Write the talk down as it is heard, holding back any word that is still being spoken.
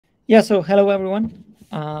Yeah, so hello everyone.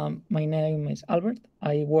 My name is Albert.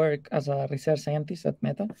 I work as a research scientist at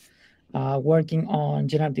Meta, working on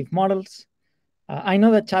generative models. I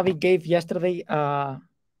know that Xavi gave yesterday a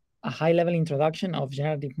high-level introduction of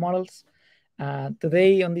generative models.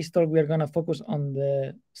 Today on this talk, we are going to focus on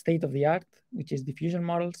the state of the art, which is diffusion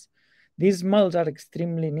models. These models are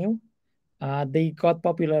extremely new. They got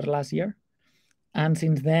popular last year, and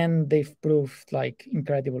since then they've proved like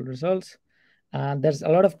incredible results. There's a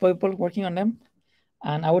lot of people working on them,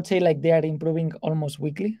 and I would say like they are improving almost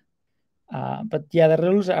weekly. But yeah, the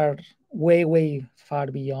rules are way far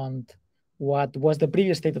beyond what was the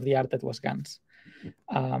previous state of the art that was GANs.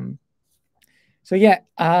 So yeah,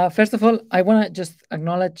 first of all, I want to just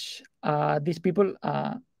acknowledge these people.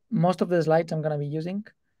 Most of the slides I'm going to be using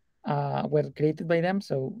were created by them,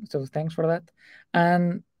 so thanks for that.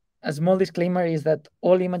 And a small disclaimer is that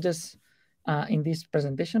all images in this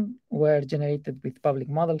presentation were generated with public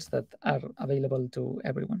models that are available to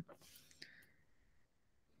everyone.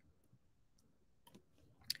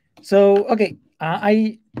 So, okay,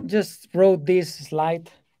 I just wrote this slide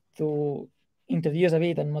to introduce a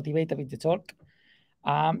bit and motivate a bit the talk.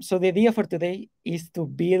 So the idea for today is to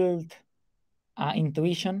build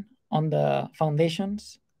intuition on the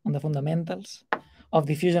foundations, on the fundamentals of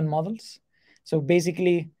diffusion models. So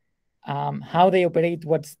basically, how they operate,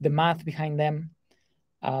 what's the math behind them.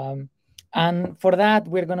 And for that,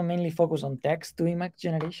 we're going to mainly focus on text-to-image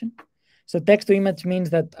generation. So text-to-image means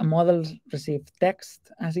that a model receives text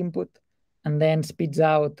as input and then spits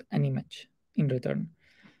out an image in return.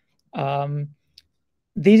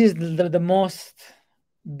 This is the most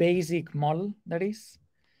basic model there is.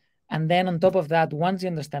 And then on top of that, once you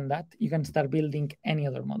understand that, you can start building any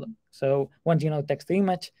other model. So once you know text to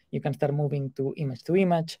image, you can start moving to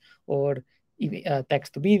image, or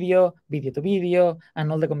text to video to video, and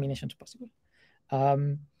all the combinations possible.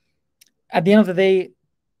 At the end of the day,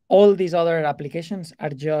 all these other applications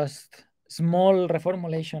are just small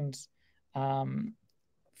reformulations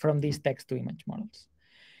from these text to image models.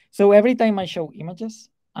 So every time I show images,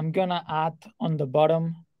 I'm gonna add on the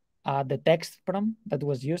bottom the text prompt that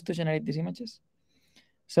was used to generate these images.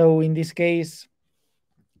 So in this case,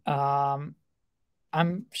 I'm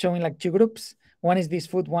showing like two groups. One is this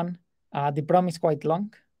food one. The prompt is quite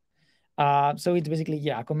long. So it's basically,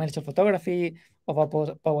 yeah, commercial photography of a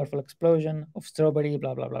powerful explosion of strawberry,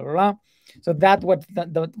 blah, blah, blah, blah, blah. So that's what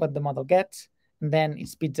the model gets. And then it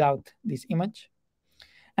spits out this image.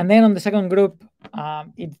 And then on the second group,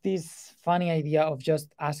 it's this funny idea of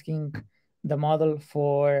just asking the model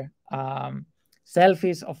for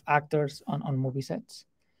selfies of actors on movie sets.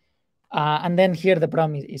 And then here the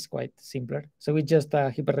prompt is quite simpler. So it's just a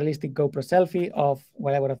hyper-realistic GoPro selfie of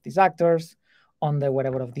whatever of these actors on the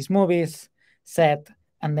whatever of these movies set,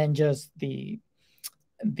 and then just the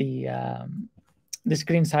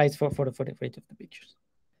screen size for each of the pictures.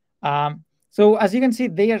 So as you can see,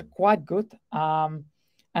 they are quite good. And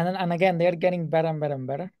again, they are getting better and better and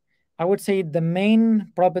better. I would say the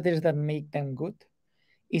main properties that make them good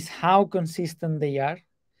is how consistent they are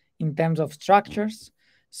in terms of structures.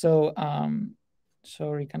 So,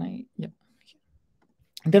 sorry, can I? Yeah.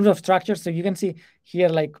 In terms of structures, so you can see here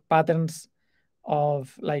like patterns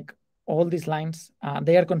of like all these lines.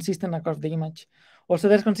 They are consistent across the image. Also,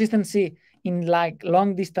 there's consistency in like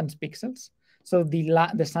long distance pixels. So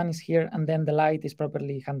the sun is here, and then the light is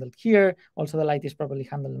properly handled here. Also, the light is properly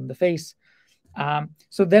handled in the face.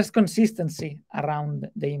 So there's consistency around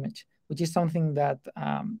the image, which is something that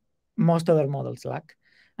most other models lack.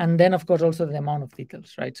 And then, of course, also the amount of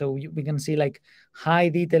details, right? So we can see like high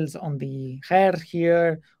details on the hair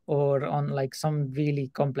here, or on like some really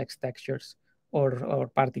complex textures or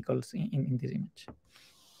particles in this image.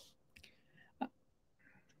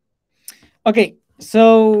 Okay,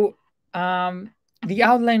 so the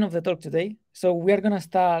outline of the talk today. So we are going to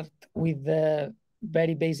start with the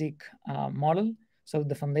very basic model, so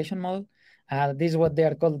the foundation model. This is what they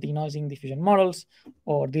are called, denoising diffusion models,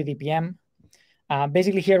 or DDPM.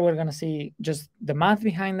 Basically, here we're going to see just the math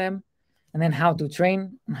behind them, and then how to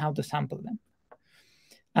train and how to sample them.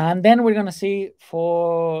 And then we're going to see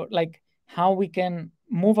for like how we can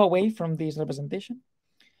move away from this representation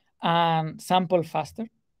and sample faster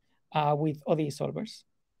with ODE solvers.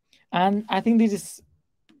 And I think this is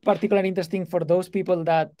particularly interesting for those people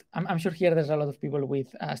that I'm sure here there's a lot of people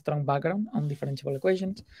with a strong background on differentiable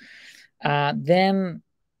equations. Then,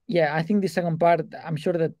 yeah, I think the second part, I'm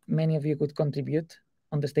sure that many of you could contribute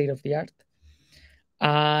on the state of the art.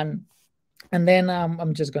 And then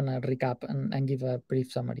I'm just going to recap and give a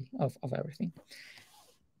brief summary of everything.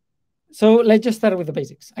 So let's just start with the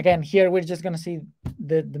basics. Again, here we're just going to see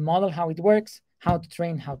the model, how it works, how to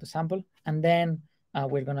train, how to sample, and then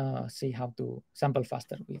we're gonna see how to sample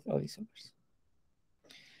faster with all these others.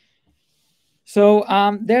 So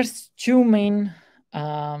there's two main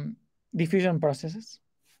diffusion processes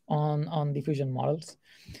on diffusion models.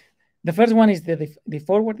 The first one is the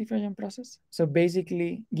forward diffusion process. So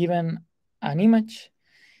basically, given an image,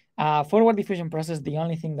 forward diffusion process, the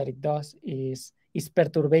only thing that it does is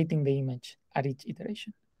perturbating the image at each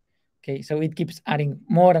iteration. Okay, so it keeps adding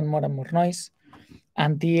more and more and more noise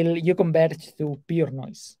until you converge to pure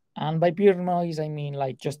noise. And by pure noise, I mean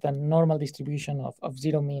like just a normal distribution of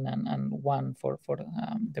zero mean and one for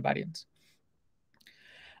the variance.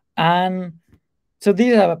 And so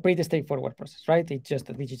this is a pretty straightforward process, right? It's just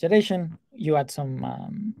at each iteration, you add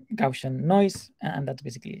some Gaussian noise, and that's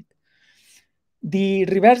basically it. The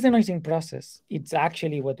reverse denoising process, it's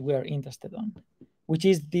actually what we're interested on, which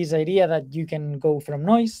is this idea that you can go from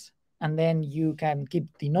noise and then you can keep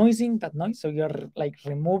denoising that noise. So you're like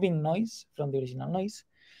removing noise from the original noise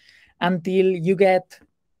until you get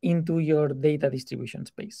into your data distribution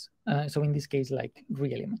space. So in this case, like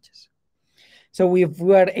real images. So if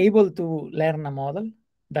we are able to learn a model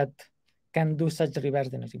that can do such a reverse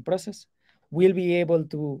denoising process, we'll be able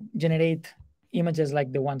to generate images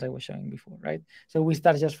like the ones I was showing before, right? So we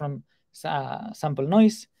start just from sample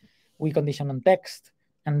noise, we condition on text,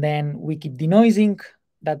 and then we keep denoising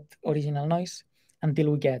that original noise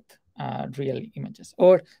until we get real images,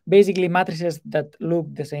 or basically matrices that look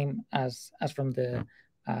the same as from the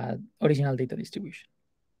original data distribution.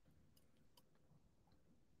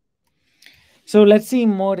 So let's see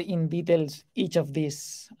more in details each of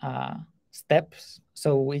these steps.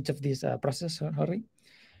 So each of these processes, sorry.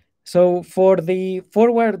 So for the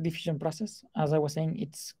forward diffusion process, as I was saying,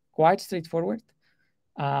 it's quite straightforward.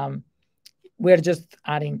 We're just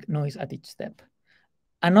adding noise at each step.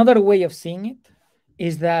 Another way of seeing it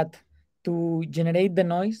is that to generate the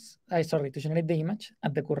noise, to generate the image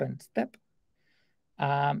at the current step,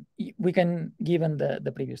 we can, given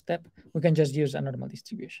the previous step, we can just use a normal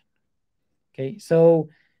distribution. Okay, so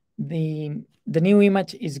the new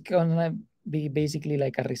image is gonna be basically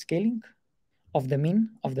like a rescaling of the mean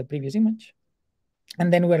of the previous image,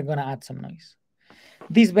 and then we're gonna add some noise.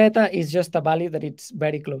 This beta is just a value that it's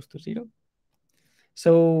very close to 0.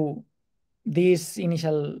 So this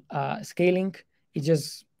initial scaling is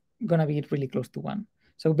just gonna be really close to 1.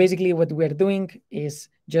 So basically what we're doing is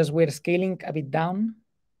just we're scaling a bit down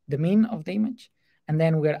the mean of the image, and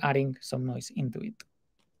then we're adding some noise into it.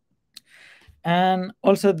 And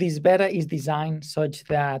also this beta is designed such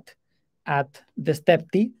that at the step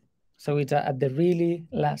t, so it's at the really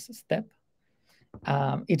last step,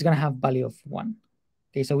 it's gonna have value of 1.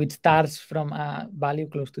 Okay, so it starts from a value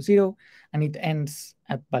close to 0 and it ends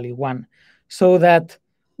at value 1, so that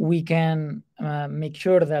we can make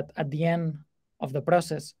sure that at the end of the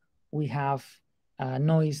process, we have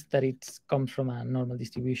noise that it comes from a normal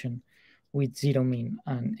distribution with 0 mean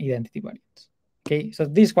and identity variance. Okay, so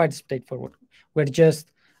this is quite straightforward. We're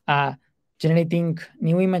just generating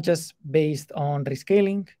new images based on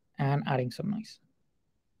rescaling and adding some noise.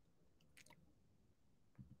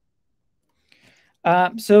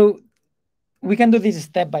 So we can do this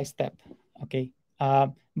step by step, okay?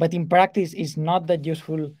 But in practice, it's not that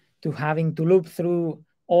useful to having to loop through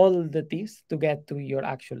all the T's to get to your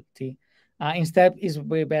actual T. Instead, it's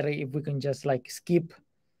way better if we can just like skip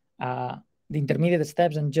the intermediate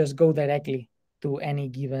steps and just go directly to any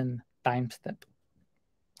given time step.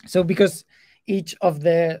 So because each of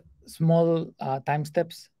the small time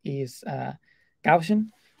steps is Gaussian,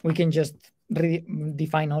 we can just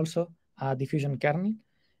define also a diffusion kernel.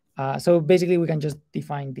 So basically, we can just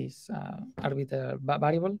define this arbitrary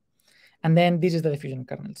variable, and then this is the diffusion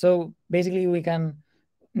kernel. So basically, we can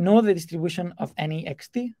know the distribution of any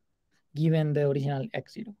xt given the original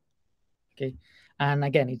x0. Okay, and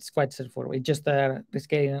again, it's quite straightforward. It's just a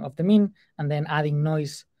rescaling of the mean and then adding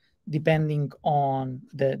noise depending on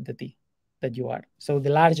the t that you are. So the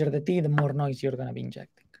larger the t, the more noise you're going to be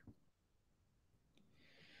injecting.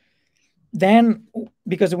 Then,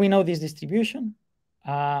 because we know this distribution,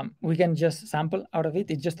 we can just sample out of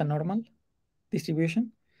it. It's just a normal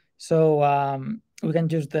distribution. So we can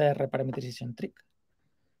use the reparameterization trick.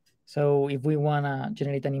 So if we want to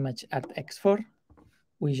generate an image at x4,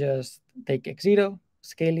 we just take x0,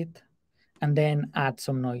 scale it, and then add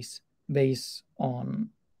some noise based on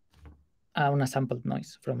a sampled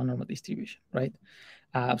noise from a normal distribution, right?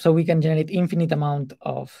 So we can generate infinite amount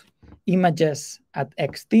of images at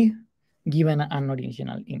xt given an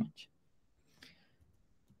original image.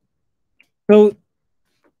 So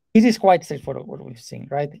this is quite straightforward what we've seen,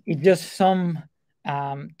 right? It's just some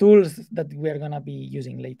tools that we're gonna be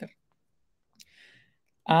using later.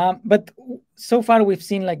 But so far we've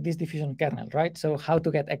seen like this diffusion kernel, right? So how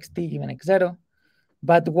to get xt given x0,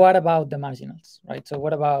 but what about the marginals, right? So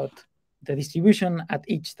what about the distribution at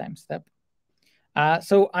each time step?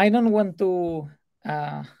 So I don't want to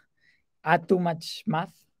add too much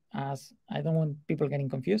math, as I don't want people getting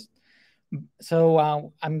confused. So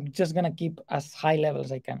I'm just gonna keep as high level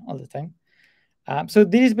as I can all the time. So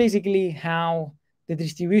this is basically how the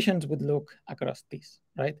distributions would look across this,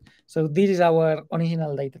 right? So this is our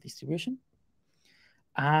original data distribution.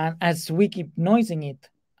 And as we keep noising it,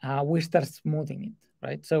 we start smoothing it,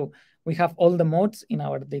 right? So we have all the modes in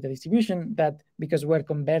our data distribution that, because we're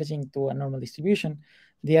converging to a normal distribution,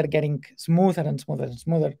 they are getting smoother and smoother and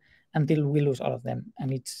smoother until we lose all of them,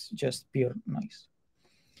 and it's just pure noise.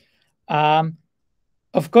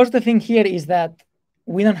 Of course, the thing here is that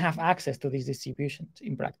we don't have access to these distributions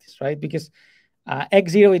in practice, right? Because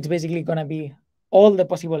x0 is basically going to be all the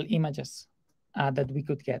possible images that we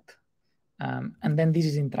could get. And then this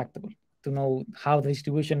is intractable to know how the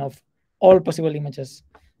distribution of all possible images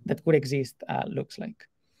that could exist looks like.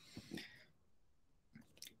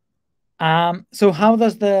 So how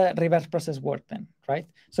does the reverse process work then, right?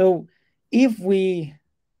 So if we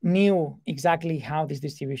knew exactly how these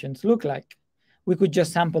distributions look like, we could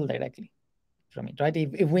just sample directly from it, right?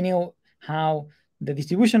 If we knew how the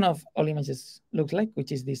distribution of all images looks like,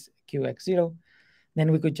 which is this qx0,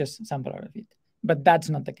 then we could just sample out of it. But that's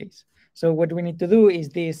not the case. So what we need to do is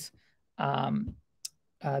this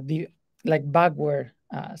the like backward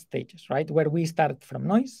stages, right? Where we start from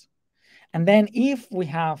noise. And then if we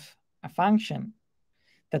have a function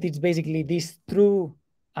that is basically this through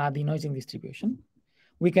denoising distribution,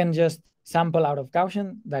 we can just sample out of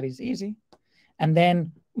Gaussian. That is easy. And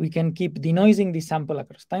then we can keep denoising the sample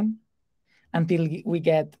across time until we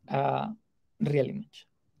get a real image.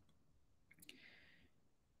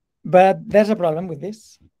 But there's a problem with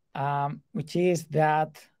this, which is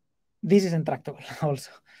that this is intractable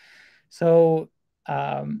also. So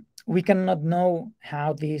we cannot know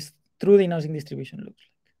how this true denoising distribution looks like.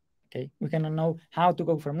 Okay, we cannot know how to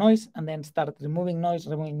go from noise and then start removing noise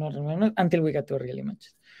until we get to a real image.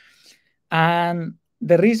 And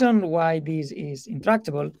the reason why this is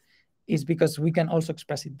intractable is because we can also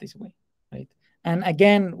express it this way, right? And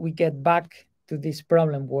again, we get back to this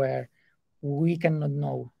problem where we cannot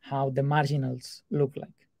know how the marginals look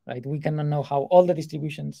like, right? We cannot know how all the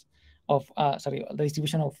distributions of, the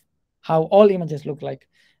distribution of how all images look like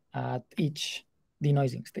at each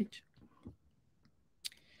denoising stage.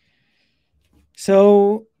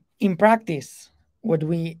 So in practice, what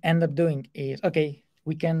we end up doing is, okay,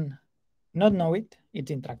 we can not know it, it's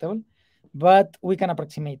intractable, but we can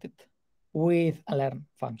approximate it with a learn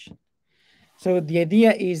function. So the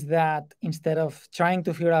idea is that instead of trying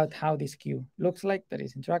to figure out how this queue looks like that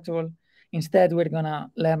is intractable, instead we're gonna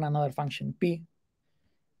learn another function P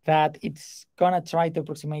that it's gonna try to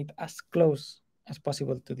approximate as close as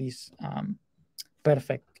possible to this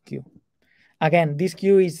perfect queue. Again, this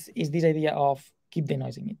queue is this idea of keep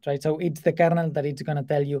denoising it, right? So it's the kernel that it's gonna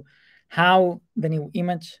tell you how the new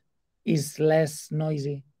image is less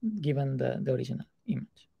noisy given the original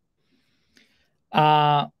image.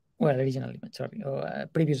 Original image, sorry, or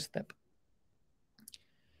previous step.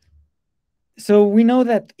 So we know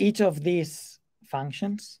that each of these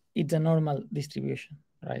functions, it's a normal distribution,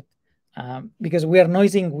 right? Because we are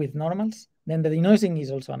noising with normals, then the denoising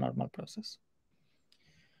is also a normal process.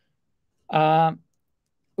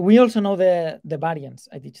 We also know the variance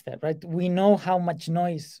at each step, right? We know how much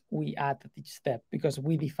noise we add at each step because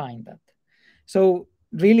we define that. So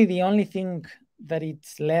really the only thing that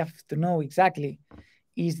it's left to know exactly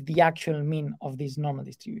is the actual mean of this normal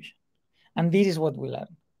distribution. And this is what we learn.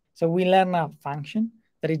 So we learn a function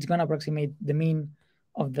that it's going to approximate the mean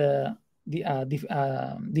of the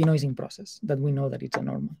denoising process that we know that it's a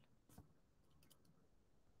normal.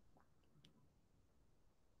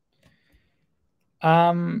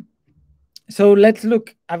 So let's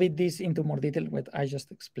look a bit this into more detail, what I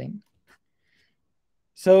just explained.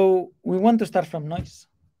 So we want to start from noise.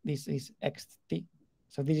 This is xt.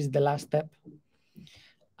 So this is the last step.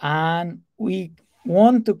 And we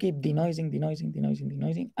want to keep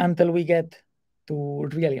denoising until we get to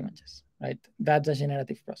real images, right? That's a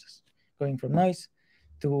generative process, going from noise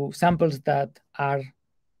to samples that are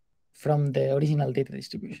from the original data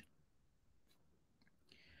distribution.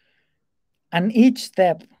 And each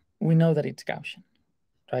step, we know that it's Gaussian,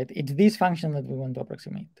 right? It's this function that we want to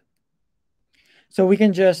approximate. So we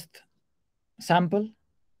can just sample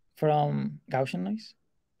from Gaussian noise.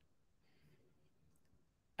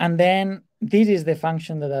 And then this is the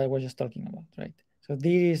function that I was just talking about, right? So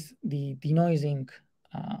this is the denoising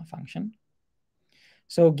function.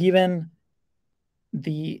 So given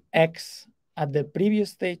the X at the previous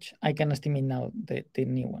stage, I can estimate now the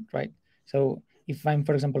new one, right? So if I'm,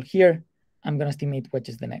 for example, here, I'm going to estimate which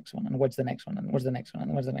is the next one, and what's the next one, and what's the next one,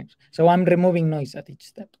 and what's the next. So I'm removing noise at each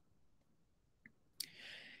step.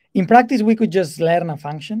 In practice, we could just learn a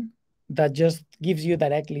function that just gives you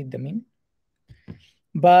directly the mean.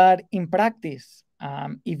 But in practice,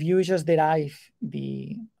 if you just derive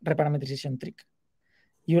the reparameterization trick,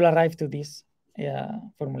 you'll arrive to this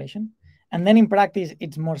formulation. And then in practice,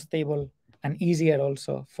 it's more stable and easier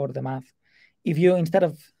also for the math. If you, instead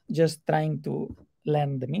of just trying to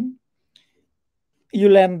learn the mean, you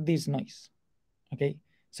learn this noise, okay?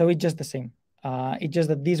 So it's just the same. It's just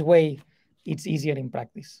that this way, it's easier in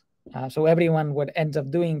practice. So everyone, what ends up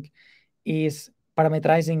doing is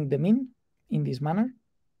parameterizing the mean in this manner.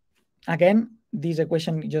 Again, this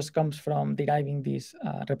equation just comes from deriving this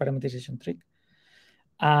reparameterization trick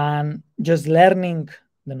and just learning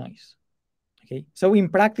the noise. Okay, so in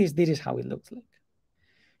practice, this is how it looks like.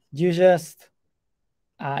 You just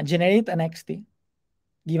generate an xt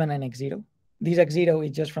given an x0. This x0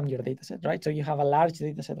 is just from your data set, right? So you have a large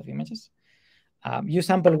data set of images. You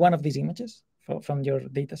sample one of these images from your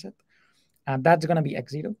data set. That's going to be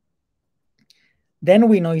x0. Then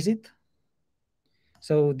we noise it.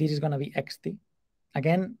 So this is going to be xt.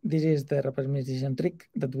 Again, this is the representation trick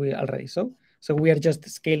that we already saw. So we are just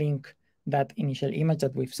scaling that initial image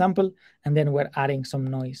that we've sampled, and then we're adding some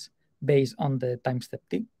noise based on the time step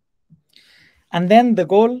t. And then the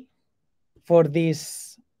goal for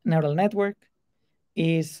this neural network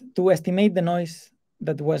is to estimate the noise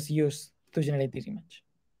that was used to generate this image.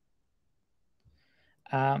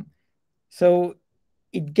 So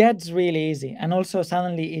it gets really easy. And also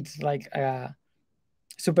suddenly it's like a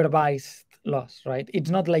supervised loss, right?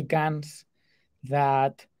 It's not like GANs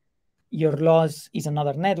that your loss is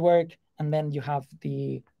another network, and then you have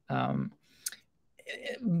the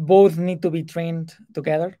both need to be trained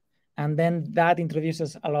together, and then that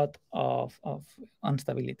introduces a lot of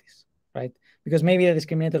instabilities, right? Because maybe the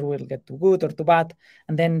discriminator will get too good or too bad,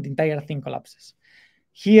 and then the entire thing collapses.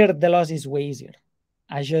 Here, the loss is way easier.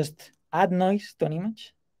 I just add noise to an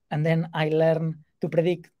image, and then I learn to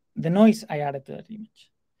predict the noise I added to that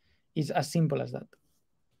image. It's as simple as that.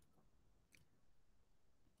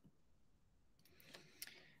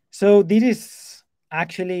 So this is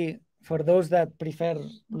actually, for those that prefer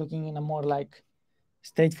looking in a more like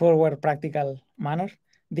straightforward, practical manner,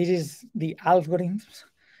 this is the algorithms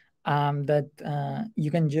that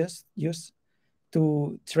you can just use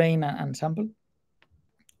to train and sample.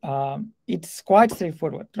 It's quite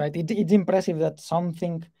straightforward, right? It's impressive that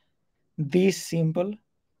something this simple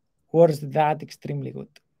works that extremely good.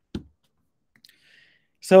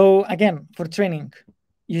 So again, for training,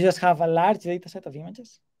 you just have a large data set of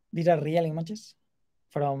images. These are real images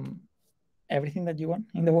from everything that you want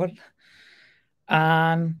in the world.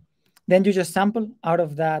 And then you just sample out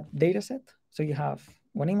of that data set. So you have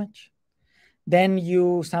one image. Then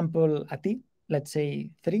you sample a t, let's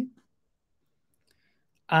say 3.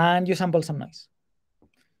 And you sample some noise.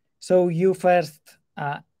 So you first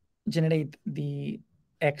generate the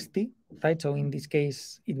xt, right? So in this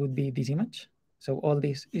case, it would be this image. So all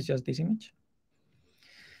this is just this image.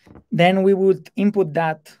 Then we would input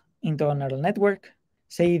that into a neural network,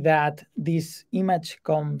 say that this image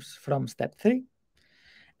comes from step 3.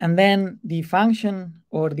 And then the function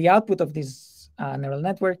or the output of this neural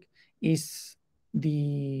network is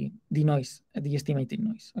the noise, the estimated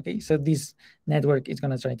noise. Okay, so this network is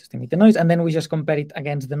going to try to estimate the noise, and then we just compare it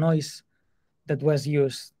against the noise that was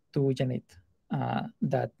used to generate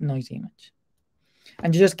that noisy image.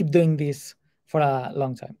 And you just keep doing this for a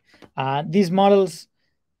long time. These models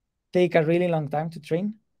take a really long time to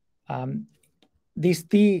train. This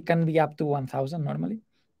T can be up to 1,000 normally.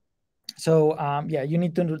 So yeah, you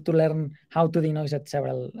need to learn how to denoise at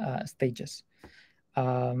several stages,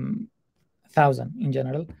 1,000 in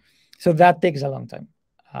general. So that takes a long time,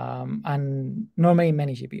 and normally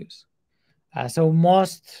many GPUs. So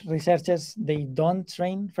most researchers, they don't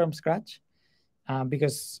train from scratch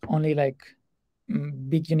because only like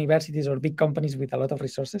big universities or big companies with a lot of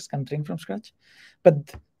resources can train from scratch.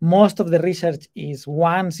 But most of the research is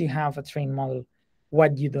once you have a trained model,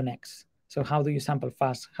 what you do next. So how do you sample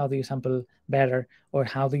fast? How do you sample better? Or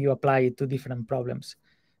how do you apply it to different problems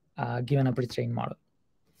given a pre-trained model?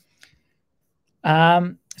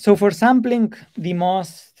 So for sampling, the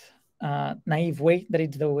most naive way, that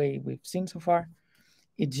is the way we've seen so far,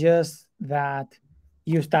 it's just that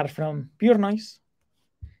you start from pure noise.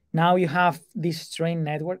 Now you have this trained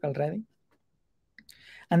network already.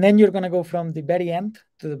 And then you're going to go from the very end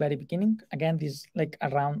to the very beginning. Again, this is like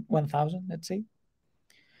around 1,000, let's say.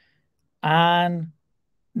 And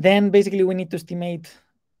then basically we need to estimate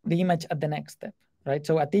the image at the next step, right?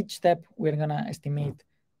 So at each step, we're gonna estimate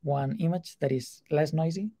one image that is less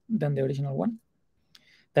noisy than the original one,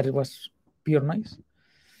 that it was pure noise.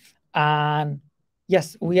 And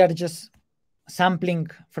yes, we are just sampling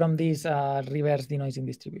from this reverse denoising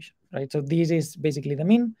distribution, right? So this is basically the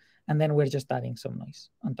mean, and then we're just adding some noise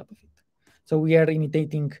on top of it. So we are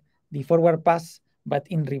imitating the forward pass, but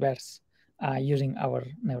in reverse using our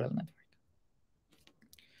neural network.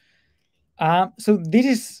 So this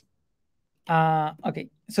is, okay.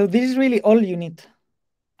 So this is really all you need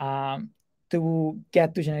to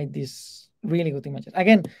get to generate these really good images.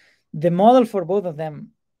 Again, the model for both of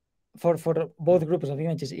them, for both groups of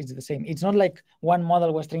images, is the same. It's not like one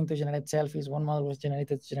model was trained to generate selfies, one model was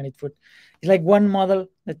generated to generate food. It's like one model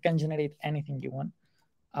that can generate anything you want.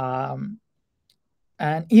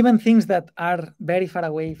 And even things that are very far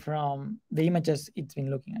away from the images it's been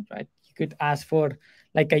looking at, right? You could ask for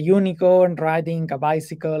like a unicorn riding a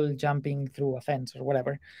bicycle, jumping through a fence or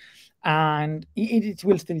whatever, and it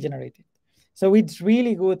will still generate it. So it's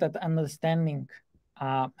really good at understanding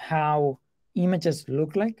how images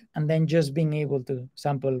look like, and then just being able to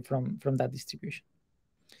sample from that distribution.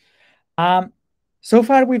 So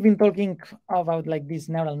far, we've been talking about like this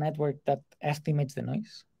neural network that estimates the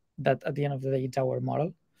noise, that at the end of the day, it's our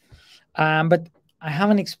model. But I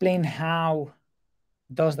haven't explained how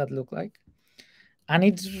does that look like. And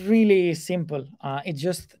it's really simple. It's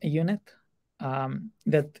just a unit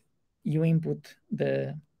that you input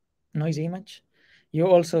the noise image. You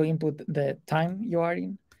also input the time you are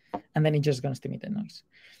in, and then it's just going to estimate the noise.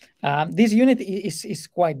 This unit is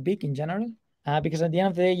quite big in general, because at the end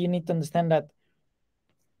of the day, you need to understand that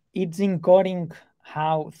it's encoding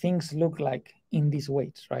how things look like in these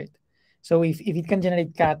weights, right? So if it can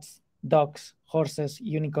generate cats, dogs, horses,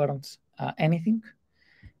 unicorns, anything,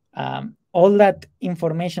 all that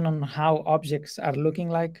information on how objects are looking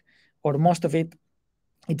like, or most of it,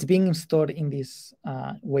 it's being stored in these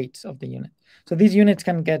weights of the unit. So these units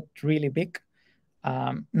can get really big.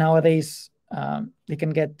 Nowadays, they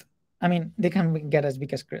can get, they can get as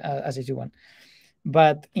big as you want.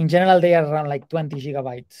 But in general, they are around like 20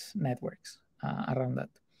 gigabytes networks around that.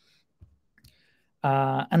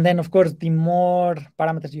 And then, of course, the more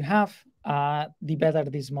parameters you have, the better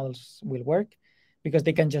these models will work, because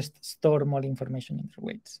they can just store more information in their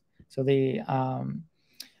weights. So they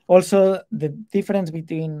also, the difference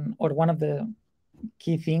between, or one of the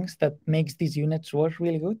key things that makes these units work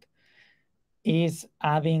really good, is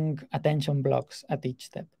adding attention blocks at each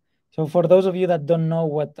step. So for those of you that don't know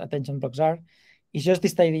what attention blocks are, it's just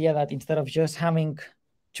this idea that instead of just having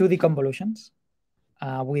 2D convolutions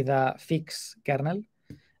with a fixed kernel,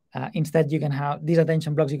 instead you can have these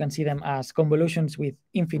attention blocks, you can see them as convolutions with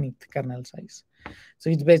infinite kernel size. So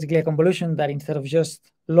it's basically a convolution that instead of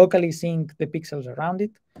just locally seeing the pixels around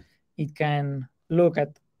it, it can look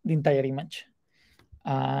at the entire image.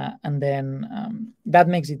 And then that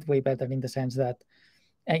makes it way better, in the sense that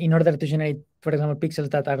in order to generate, for example, pixels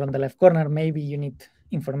that are on the left corner, maybe you need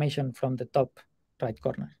information from the top right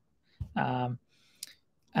corner.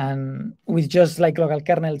 And with just like local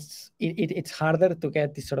kernels, it's harder to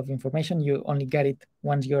get this sort of information. You only get it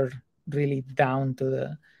once you're really down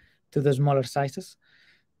to the smaller sizes.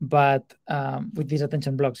 But with these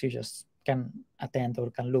attention blocks, you just can attend or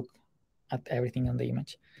can look at everything on the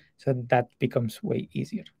image. So that becomes way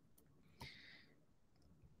easier.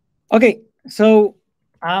 Okay, so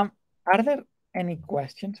are there any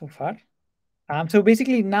questions so far? So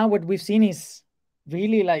basically now what we've seen is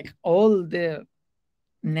really like all the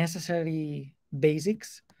necessary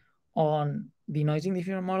basics on denoising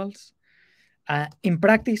diffusion models. In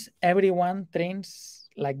practice, everyone trains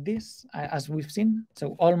like this, as we've seen.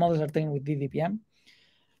 So all models are trained with DDPM.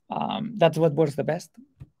 That's what works the best.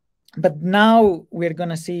 But now we're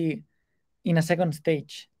going to see in a second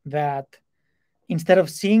stage that instead of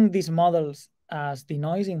seeing these models as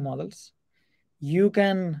denoising models, you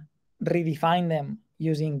can redefine them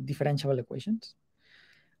using differential equations.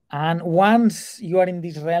 And once you are in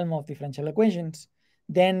this realm of differential equations,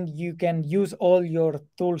 then you can use all your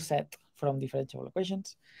tool set from differential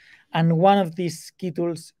equations. And one of these key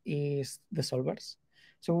tools is the solvers.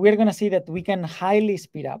 So we're going to see that we can highly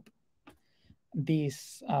speed up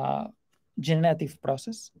this generative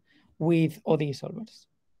process with ODE solvers.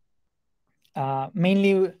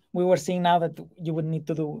 Mainly, we were seeing now that you would need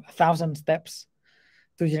to do 1,000 steps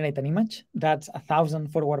to generate an image. That's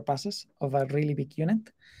 1,000 forward passes of a really big unit.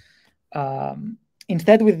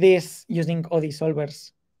 Instead, with this, using ODE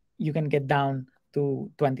solvers, you can get down to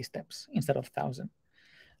 20 steps instead of 1,000.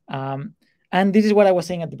 And this is what I was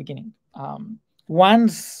saying at the beginning.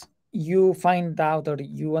 Once you find out or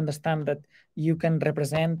you understand that you can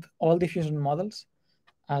represent all diffusion models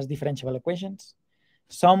as differentiable equations.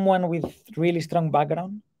 Someone with really strong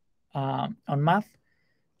background on math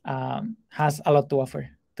has a lot to offer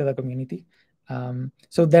to the community.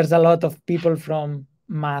 So there's a lot of people from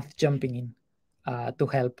math jumping in to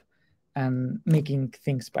help and making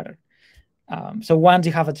things better. So once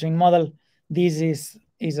you have a trained model, this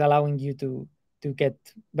is allowing you to get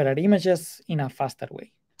better images in a faster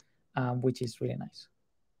way, which is really nice.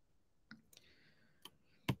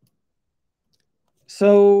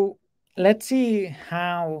 So let's see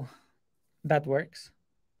how that works.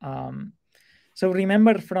 So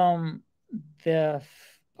remember from the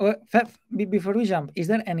before we jump, is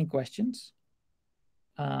there any questions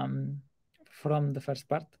from the first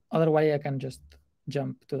part? Otherwise, I can just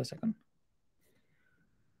jump to the second.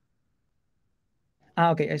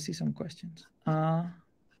 Okay, I see some questions.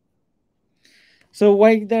 So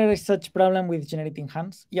why there is such problem with generating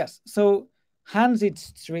hands? Yes, so hands,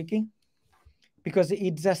 it's tricky because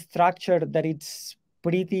it's a structure that it's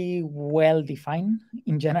pretty well defined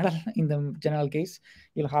in general. In the general case,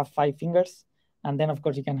 you'll have 5 fingers, and then of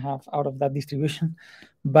course you can have out of that distribution.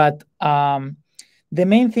 But the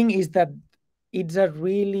main thing is that it's a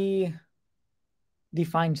really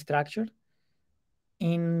defined structure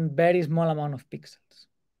in very small amount of pixels.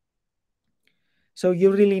 So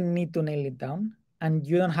you really need to nail it down, and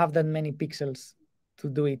you don't have that many pixels to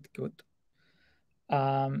do it good.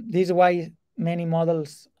 This is why many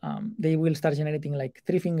models, they will start generating like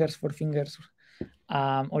 3 fingers, 4 fingers,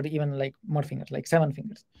 or even like more fingers, like 7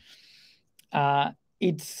 fingers.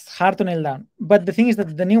 It's hard to nail down. But the thing is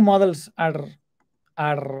that the new models are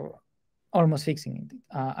almost fixing it.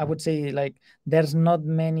 I would say like there's not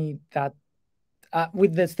many that,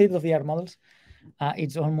 with the state-of-the-art models,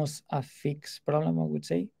 it's almost a fixed problem, I would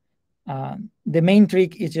say. The main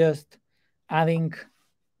trick is just adding,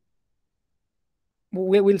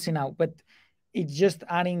 we'll see now, but it's just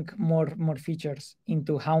adding more features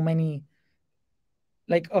into how many,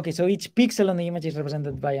 like, okay, so each pixel on the image is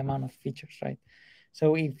represented by amount of features, right?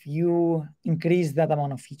 So if you increase that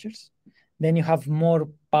amount of features, then you have more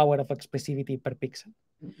power of expressivity per pixel.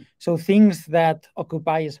 So things that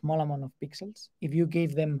occupy a small amount of pixels, if you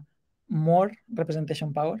give them more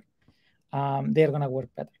representation power, they're going to work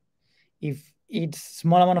better. If it's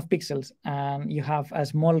small amount of pixels and you have a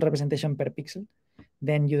small representation per pixel,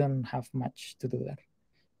 then you don't have much to do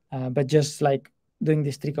there. But just like doing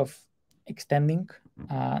this trick of extending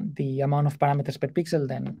the amount of parameters per pixel,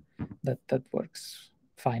 then that works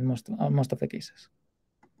fine most of the cases.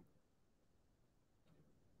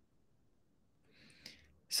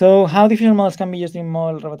 So how diffusion models can be used in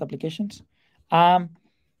mobile robot applications?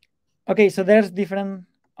 Okay, so there's different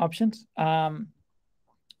options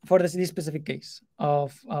for this specific case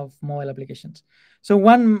of mobile applications. So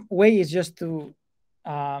one way is just to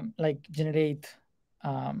like generate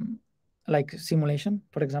like simulation,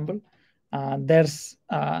 for example. There's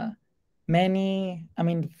many, I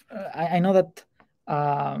mean, I know that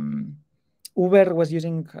Uber was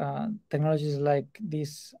using technologies like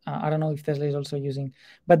this. I don't know if Tesla is also using,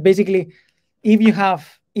 but basically, if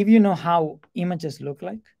you know how images look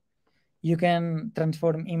like, you can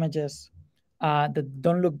transform images that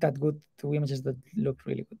don't look that good to images that look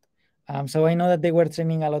really good. So I know that they were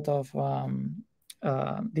training a lot of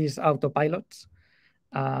these autopilots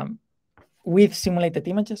with simulated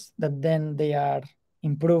images that then they are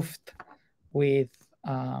improved with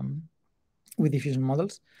diffusion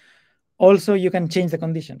models. Also, you can change the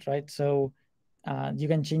conditions, right? So you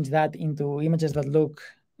can change that into images that look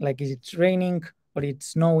like it's raining or it's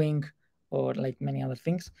snowing or like many other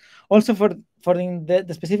things. Also, for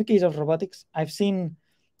the specific case of robotics, I've seen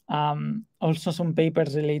also some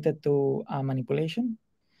papers related to manipulation.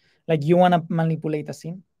 Like you want to manipulate a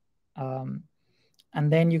scene, and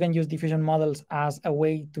then you can use diffusion models as a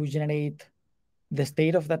way to generate the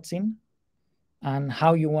state of that scene and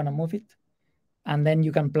how you want to move it, and then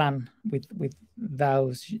you can plan with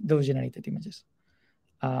those generated images.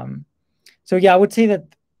 So yeah, I would say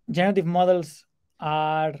that generative models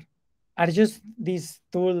are just this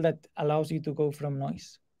tool that allows you to go from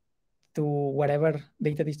noise to whatever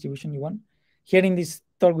data distribution you want. Here in this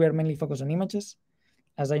talk, we are mainly focused on images,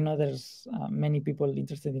 as I know there's many people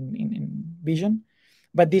interested in vision,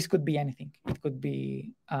 but this could be anything. It could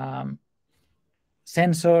be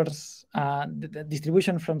sensors, the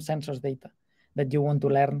distribution from sensors data that you want to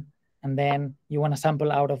learn, and then you want to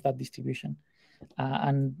sample out of that distribution.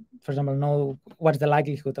 And for example, know what's the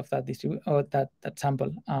likelihood of that or that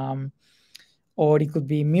sample. Or it could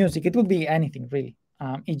be music. It could be anything really.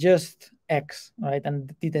 It just X, right?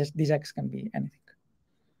 And this X can be anything.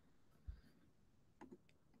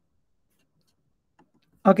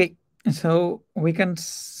 Okay, so we can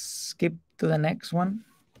skip to the next one.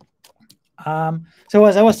 So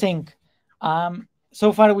as I was saying,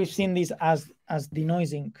 so far we've seen these as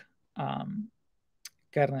denoising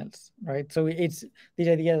kernels, right? So it's this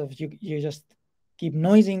idea of you just keep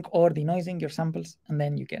noising or denoising your samples, and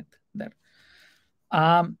then you get there.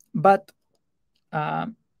 But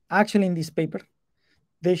actually, in this paper,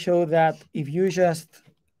 they show that if you just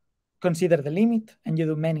consider the limit and you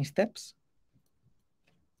do many steps,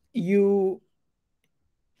 you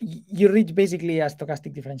reach basically a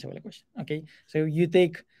stochastic differentiable equation. Okay, so you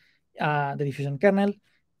take the diffusion kernel,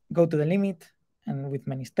 go to the limit, and with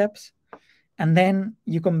many steps, and then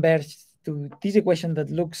you converge to this equation that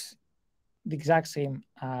looks the exact same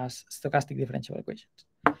as stochastic differentiable equations,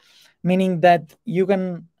 meaning that you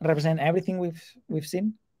can represent everything we've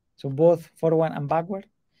seen, so both forward and backward,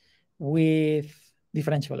 with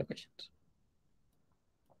differentiable equations.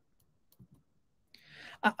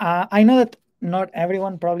 I know that not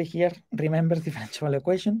everyone probably here remembers differentiable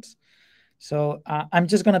equations, so I'm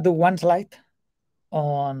just gonna do one slide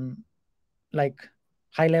on like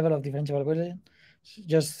high level of differentiable equation,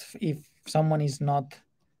 just if someone is not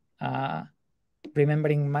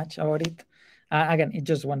remembering much about it. Again, it's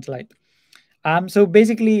just one slide. So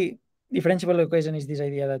basically, differentiable equation is this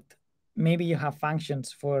idea that maybe you have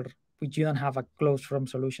functions for which you don't have a closed form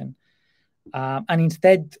solution. And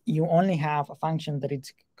instead, you only have a function that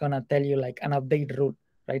it's going to tell you like an update rule,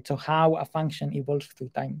 right? So how a function evolves through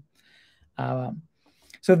time.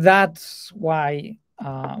 So that's why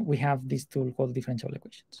we have this tool called differentiable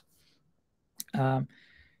equations.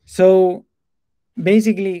 So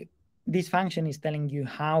basically, this function is telling you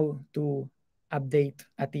how to update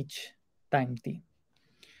at each time t.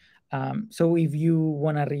 So if you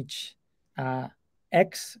want to reach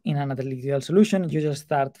x in an analytical solution, you just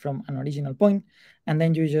start from an original point, and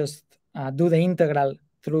then you just do the integral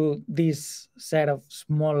through this set of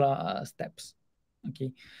small steps.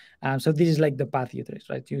 Okay, so this is like the path you trace,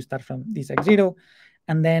 right? You start from this x0,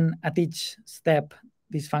 and then at each step,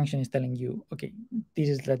 this function is telling you, okay, this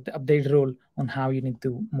is like the update rule on how you need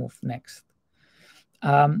to move next.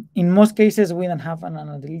 In most cases, we don't have an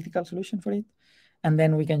analytical solution for it, and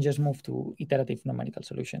then we can just move to iterative numerical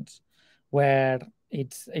solutions, where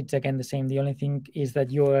it's again the same. The only thing is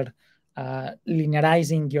that you're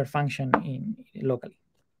linearizing your function locally.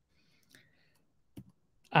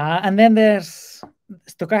 And then there's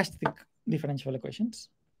stochastic differential equations,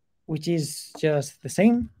 which is just the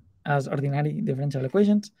same as ordinary differential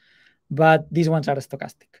equations, but these ones are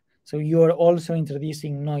stochastic. So you're also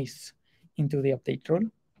introducing noise into the update rule.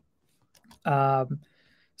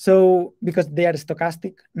 So because they are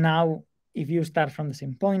stochastic, now if you start from the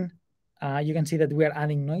same point, you can see that we are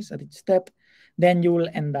adding noise at each step, then you will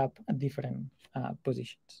end up at different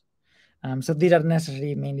positions. So these are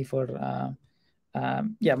necessary mainly for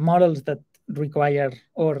models that require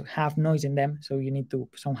or have noise in them. So you need to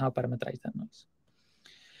somehow parameterize that noise.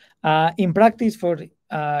 In practice, for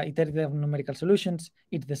iterative numerical solutions,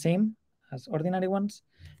 it's the same as ordinary ones,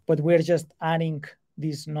 but we're just adding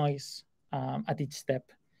this noise at each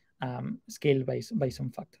step, scaled by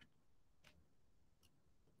some factor.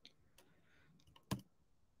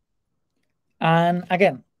 And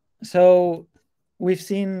again, so we've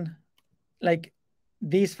seen like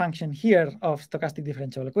this function here of stochastic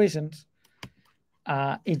differential equations.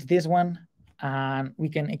 It's this one, and we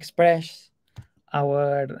can express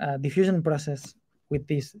our diffusion process with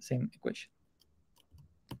this same equation.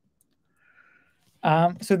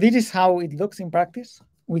 So this is how it looks in practice.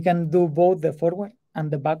 We can do both the forward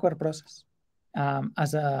and the backward process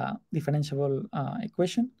as a differentiable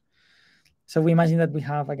equation. So we imagine that we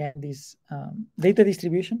have, again, this data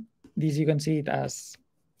distribution. This, you can see it as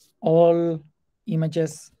all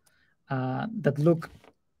images that look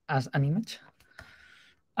as an image.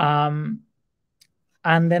 And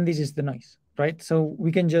then this is the noise, right? So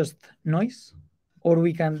we can just noise, or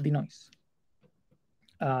we can denoise.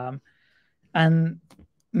 And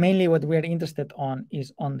mainly what we're interested on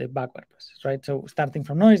is on the backward process, right? So starting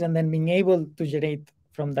from noise and then being able to generate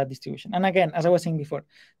from that distribution. And again, as I was saying before,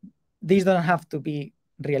 these don't have to be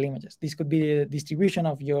real images. This could be the distribution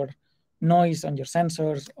of your noise on your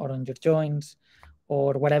sensors or on your joints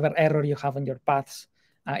or whatever error you have on your paths.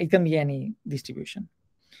 It can be any distribution.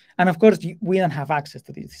 And of course, we don't have access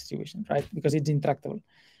to this distribution, right? Because it's intractable.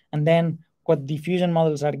 And then what diffusion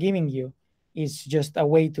models are giving you is just a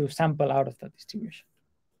way to sample out of that distribution.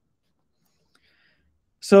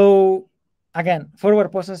 So again,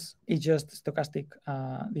 forward process is just stochastic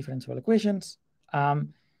differential equations.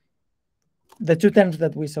 The two terms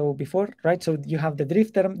that we saw before, right? So you have the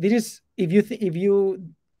drift term. This is if you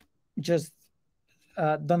just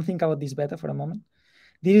don't think about this beta for a moment.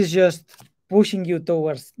 This is just pushing you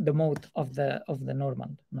towards the mode of the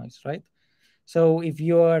normal noise, right? So if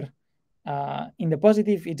you're in the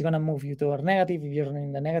positive, it's gonna move you toward negative. If you're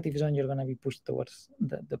in the negative zone, you're gonna be pushed towards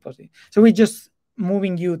the positive. So we're just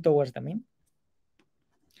moving you towards the mean.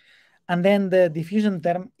 And then the diffusion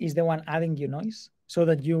term is the one adding you noise, so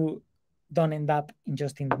that you don't end up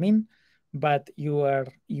just in the mean, but you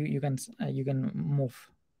can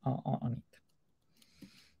move on it.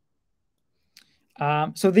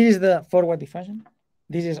 So this is the forward diffusion.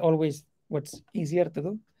 This is always what's easier to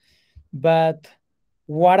do. But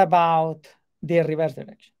what about the reverse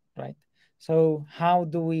direction, right? So how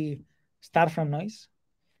do we start from noise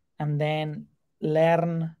and then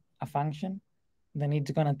learn a function? Then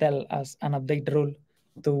it's going to tell us an update rule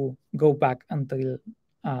to go back until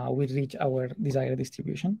we reach our desired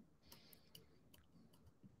distribution.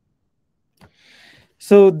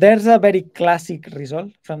 So there's a very classic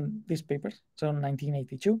result from this paper, so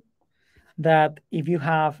 1982, that if you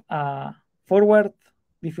have a forward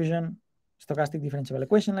diffusion stochastic differential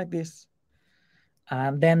equation like this,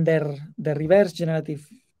 and then the reverse generative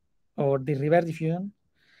or the reverse diffusion,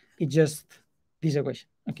 it's just this equation.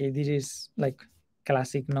 Okay, this is like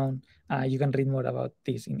classic known. You can read more about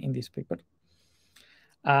this in this paper.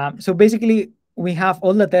 So basically, we have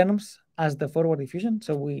all the terms as the forward diffusion,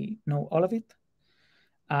 so we know all of it.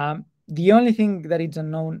 The only thing that is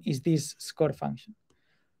unknown is this score function.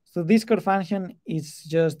 So this score function is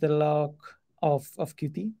just the log of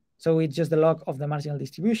Qt. So it's just the log of the marginal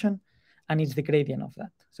distribution, and it's the gradient of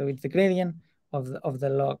that. So it's the gradient of the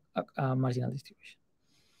log marginal distribution.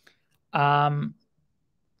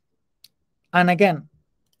 And again,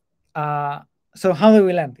 so how do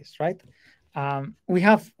we learn this, right?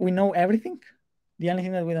 We know everything. The only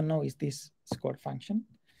thing that we don't know is this score function.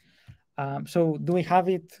 So do we have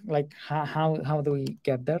it? Like how do we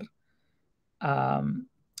get there?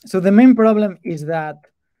 So the main problem is that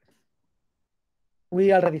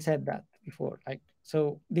we already said that before. Like,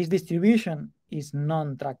 so this distribution is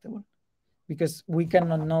non-tractable because we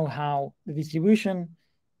cannot know how the distribution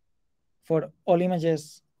for all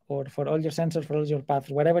images or for all your sensors, for all your paths,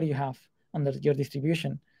 whatever you have under your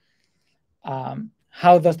distribution,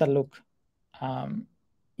 how does that look?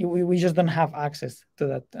 We just don't have access to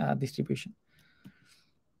that distribution.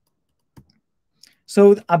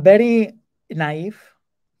 So a very naive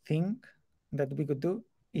thing that we could do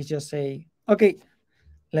is just say, okay,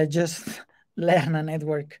 let's just learn a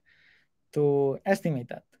network to estimate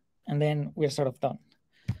that. And then we're sort of done.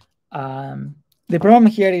 The problem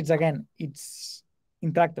here is, again, it's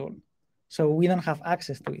intractable. So we don't have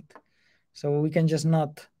access to it. So we can just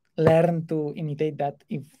not learn to imitate that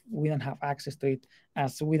if we don't have access to it,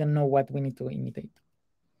 as we don't know what we need to imitate.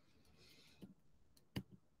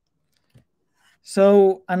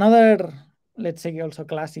 So another, let's say, also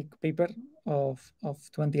classic paper of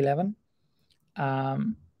 2011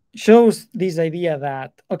 shows this idea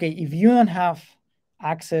that, okay, if you don't have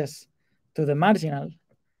access to the marginal,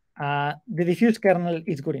 the diffuse kernel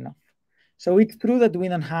is good enough. So it's true that we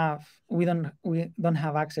don't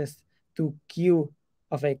have access to Q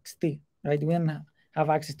of xt, right? We don't have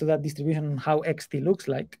access to that distribution, how xt looks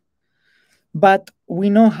like, but we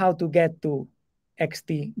know how to get to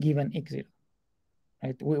xt given x0,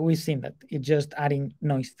 right? We've seen that. It's just adding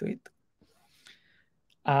noise to it.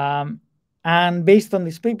 And based on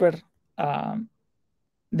this paper,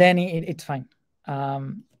 then it's fine.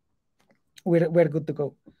 We're good to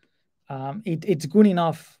go. It's good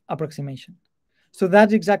enough approximation. So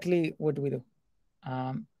that's exactly what we do.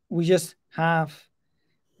 We just have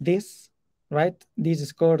this, right? This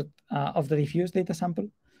score of the diffuse data sample.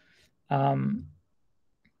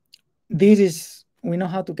 This is, we know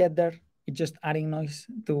how to get there. It's just adding noise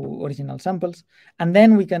to original samples. And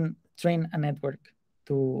then we can train a network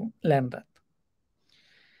to learn that.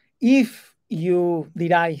 If you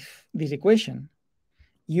derive this equation,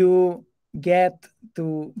 you get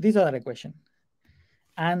to this other equation.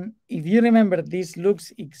 And if you remember, this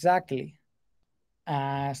looks exactly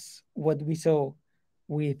as what we saw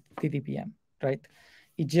with TDPM, right?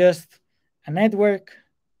 It's just a network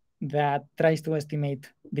that tries to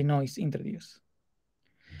estimate the noise introduced.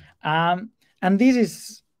 And this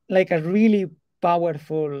is like a really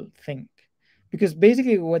powerful thing, because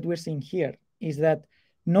basically what we're seeing here is that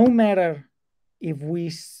no matter if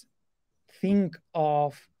we think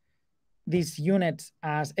of these units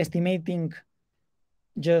as estimating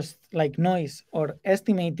just like noise or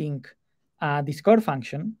estimating the score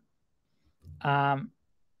function,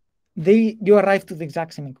 you arrive to the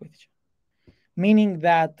exact same equation. Meaning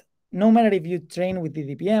that no matter if you train with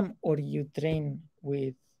DDPM or you train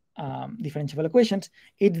with differential equations,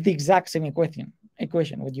 it's the exact same equation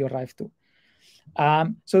what you arrive to.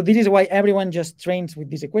 So this is why everyone just trains with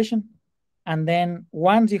this equation. And then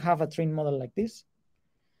once you have a trained model like this,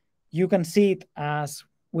 you can see it as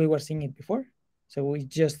we were seeing it before. So it's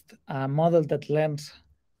just a model that learns,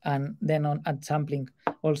 and then at sampling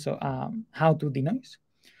also how to denoise.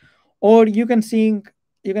 Or you can see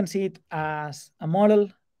it as a model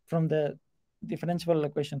from the differential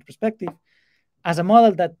equation perspective, as a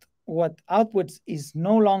model that what outputs is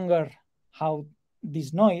no longer how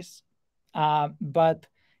this noise, but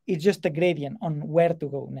it's just a gradient on where to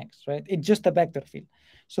go next, right? It's just a vector field.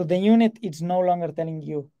 So the unit is no longer telling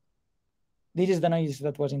you this is the noise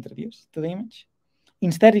that was introduced to the image.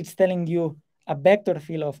 Instead, it's telling you a vector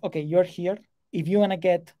field of, okay, you're here. If you want to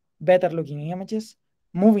get better looking images,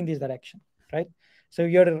 move in this direction, right? So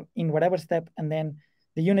you're in whatever step, and then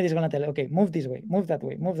the unit is going to tell, okay, move this way, move that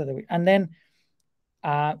way, move that way. And then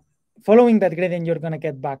following that gradient, you're going to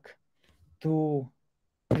get back to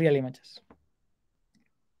real images.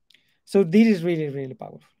 So this is really, really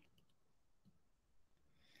powerful.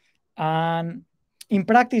 And in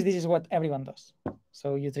practice, this is what everyone does.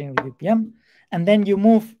 So you train with DPM, and then you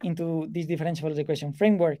move into this differential equation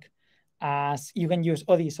framework as you can use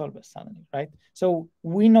ODE solvers suddenly, right? So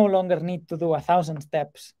we no longer need to do 1,000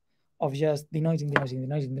 steps of just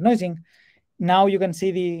denoising. Now you can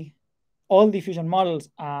see all diffusion models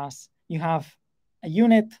as you have a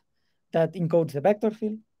unit that encodes the vector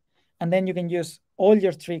field, and then you can use all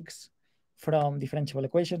your tricks from differential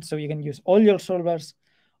equations. So you can use all your solvers,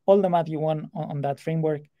 all the math you want on that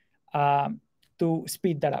framework to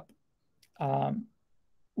speed that up.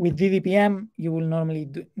 With DDPM, you will normally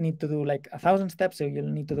need to do like 1,000 steps. So you'll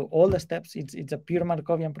need to do all the steps. It's a pure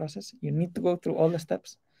Markovian process. You need to go through all the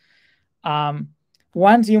steps.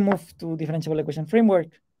 Once you move to differential equation framework,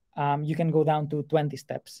 you can go down to 20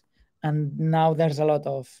 steps. And now there's a lot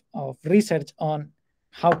of research on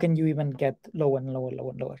how can you even get lower and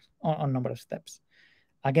lower on number of steps.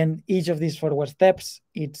 Again, each of these forward steps,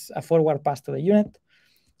 it's a forward pass to the unit.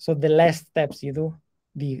 So the less steps you do,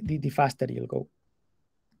 the faster you'll go.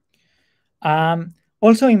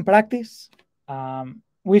 Also in practice,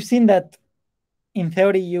 we've seen that in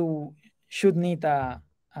theory, you should need a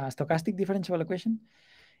stochastic differential equation.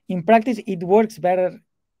 In practice, it works better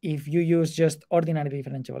if you use just ordinary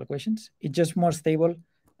differential equations. It's just more stable,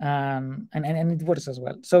 and it works as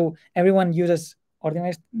well. So everyone uses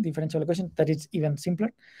ordinary differential equation that is even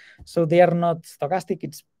simpler. So they are not stochastic.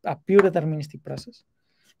 It's a pure deterministic process.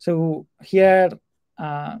 So here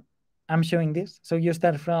I'm showing this. So you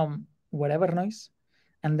start from whatever noise,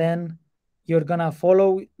 and then you're gonna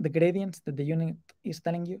follow the gradients that the unit is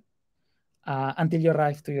telling you until you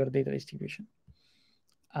arrive to your data distribution.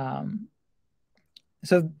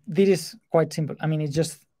 So this is quite simple. I mean, it's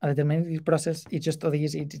just a deterministic process. It's just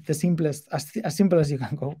it's the simplest, as simple as you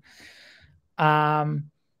can go.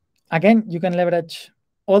 Again, you can leverage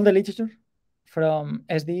all the literature from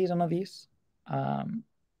SDEs and ODEs.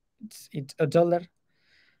 It's all there.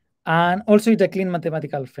 And also it's a clean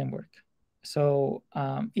mathematical framework. So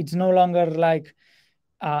it's no longer like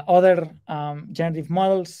other generative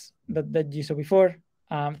models that you saw before.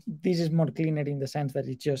 This is more cleaner in the sense that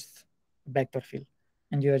it's just vector field,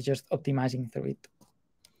 and you are just optimizing through it.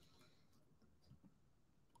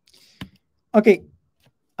 Okay,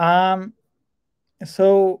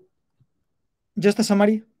 so just a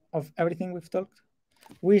summary of everything we've talked.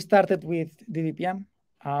 We started with DDPM.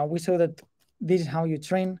 We saw that this is how you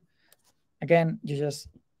train. Again, you just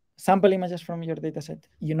sample images from your dataset,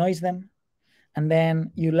 you noise them, and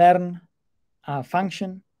then you learn a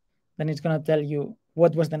function. Then it's going to tell you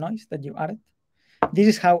what was the noise that you added. This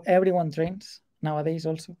is how everyone trains nowadays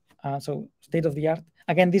also. So state of the art.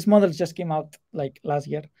 Again, these models just came out like last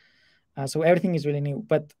year. So everything is really new,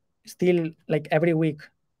 but still like every week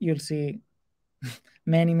you'll see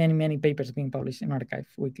many papers being published in arXiv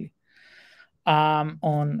weekly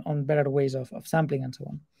on better ways of sampling and so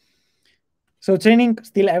on. So training,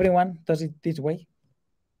 still everyone does it this way.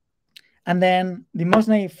 And then the most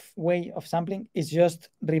naive way of sampling is just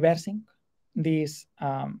reversing this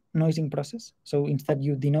noising process. So instead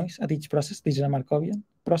you denoise at each process. This is a Markovian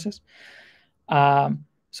process.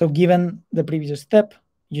 So given the previous step,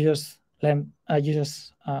 you just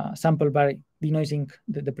sample by denoising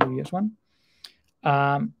the previous one.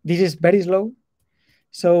 This is very slow.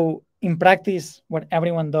 So in practice, what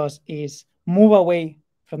everyone does is move away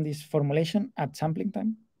from this formulation at sampling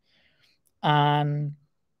time and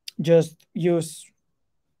just use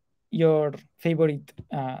your favorite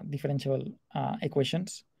differential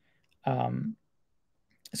equations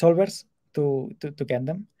solvers to get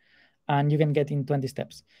them. and you can get in 20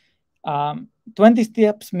 steps. 20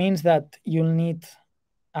 steps means that you'll need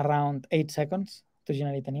around 8 seconds to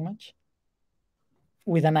generate an image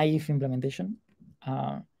with a naive implementation.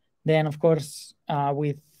 Then, of course,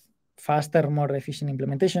 with faster, more efficient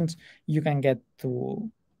implementations, you can get to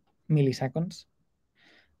milliseconds.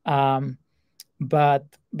 But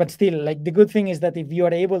still, like, the good thing is that if you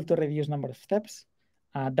are able to reduce number of steps,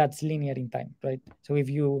 that's linear in time, right? So if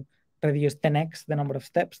you reduce 10x the number of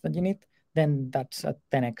steps that you need, then that's a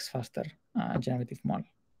 10x faster generative model.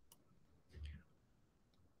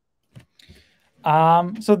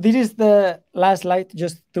 So this is the last slide,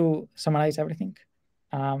 just to summarize everything.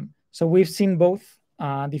 So we've seen both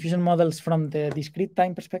diffusion models from the discrete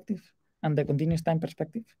time perspective and the continuous time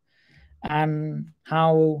perspective, and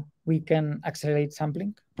how we can accelerate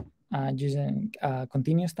sampling using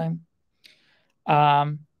continuous time.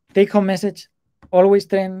 Take home message, always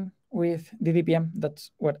train with DDPM.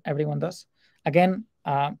 That's what everyone does. Again,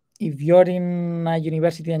 if you're in a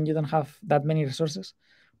university and you don't have that many resources,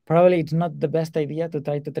 probably it's not the best idea to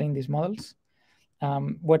try to train these models.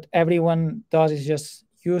 What everyone does is just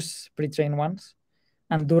use pre-trained ones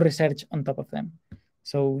and do research on top of them.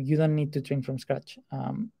 So you don't need to train from scratch.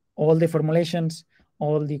 All the formulations,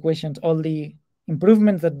 all the equations, all the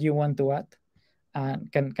improvements that you want to add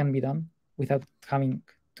can be done without having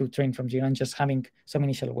to train from zero and just having some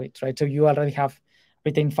initial weights, right? So you already have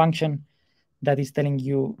retained function that is telling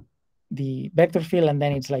you the vector field, and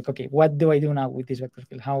then it's like, okay, what do I do now with this vector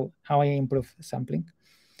field? How I improve sampling?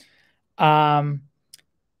 To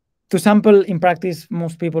sample in practice,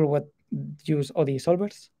 most people would use ODE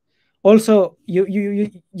solvers. Also,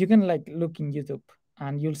 you can like look in YouTube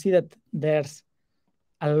and you'll see that there's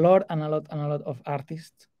a lot of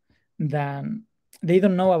artists that they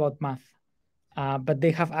don't know about math, but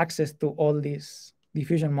they have access to all these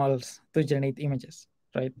diffusion models to generate images,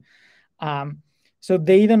 right? So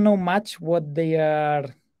they don't know much what they are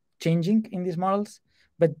changing in these models,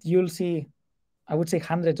 but you'll see, I would say,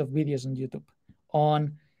 hundreds of videos on YouTube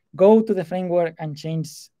on go to the framework and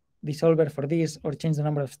change the solver for this, or change the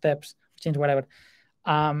number of steps, change whatever.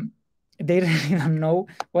 They really don't know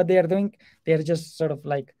what they are doing. They're just sort of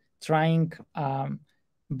like trying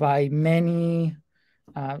by many,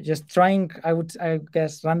 just trying, I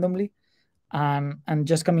guess, randomly, and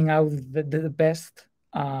just coming out with the best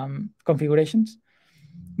configurations.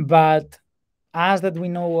 But as that we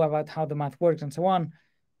know about how the math works and so on,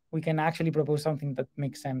 we can actually propose something that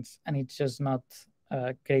makes sense, and it's just not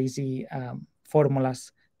crazy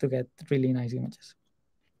formulas to get really nice images.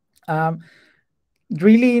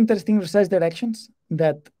 Really interesting research directions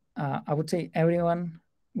that I would say everyone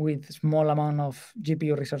with small amount of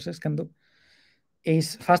GPU resources can do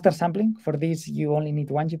is faster sampling. For this, you only need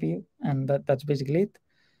one GPU, and that's basically it.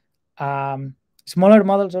 Smaller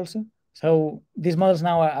models also. So these models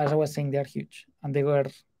now, as I was saying, they're huge, and they were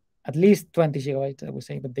at least 20 gigabytes, I would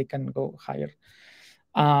say, but they can go higher.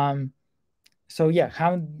 So yeah,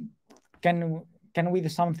 how can we do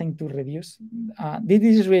something to reduce? This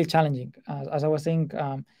is really challenging. As I was saying,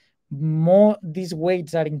 more these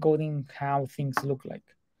weights are encoding how things look like.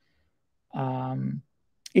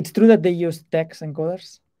 It's true that they use text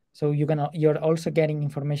encoders, so you're also getting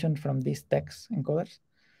information from these text encoders,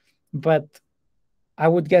 but I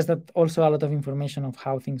would guess that also a lot of information of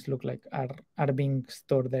how things look like are being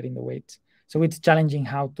stored there in the weights. So it's challenging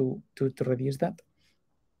how to reduce that.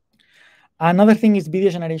 Another thing is video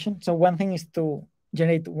generation. So one thing is to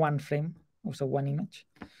generate one frame, also one image.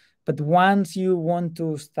 But once you want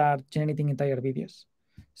to start generating entire videos,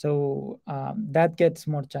 so that gets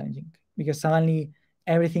more challenging, because suddenly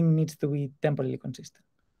everything needs to be temporally consistent.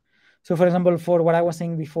 So for example, for what I was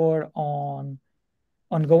saying before on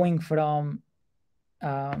going from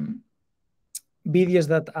videos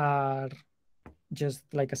that are just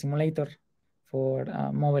like a simulator for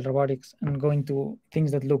mobile robotics and going to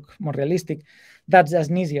things that look more realistic, that's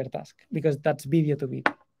an easier task because that's video to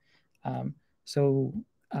video.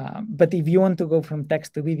 But if you want to go from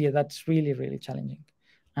text to video, that's really, really challenging.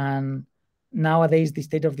 And nowadays, the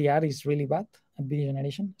state of the art is really bad at video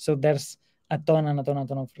generation. So there's a ton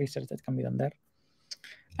of research that can be done there.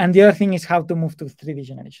 And the other thing is how to move to 3D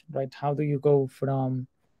generation, right? How do you go from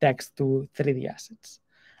text to 3D assets?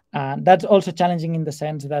 That's also challenging in the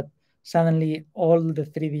sense that suddenly all the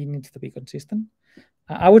 3D needs to be consistent.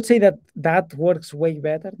 I would say that works way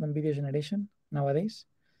better than video generation nowadays,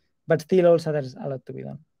 but still also there's a lot to be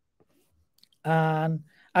done. And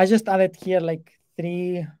I just added here like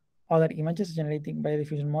 3 other images generated by the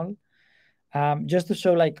diffusion model, just to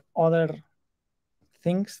show like other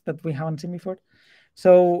things that we haven't seen before.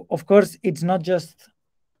 So of course, it's not just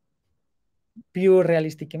pure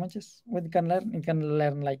realistic images. What it can learn? It can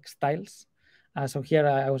learn like styles. So here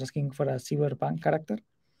I was asking for a cyberpunk character.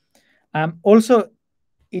 Also,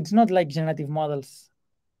 it's not like generative models.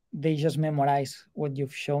 They just memorize what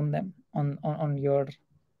you've shown them on your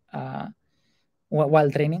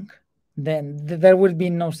while training. Then there will be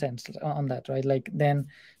no sense on that, right? Like then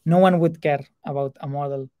no one would care about a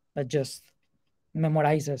model that just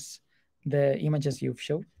memorizes the images you've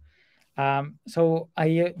shown. So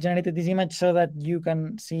I generated this image so that you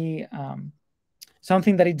can see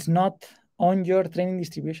something that it's not on your training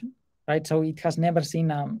distribution, right? So it has never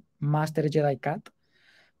seen a master Jedi cat,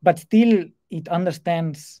 but still it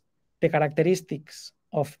understands the characteristics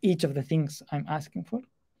of each of the things I'm asking for.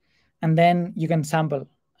 And then you can sample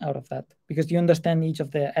out of that because you understand each of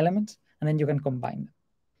the elements and then you can combine them.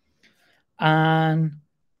 And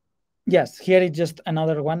yes, here is just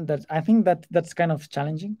another one that I think that's kind of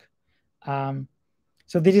challenging.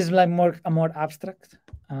 So this is like a more abstract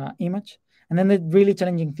image. And then the really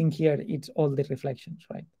challenging thing here is all the reflections,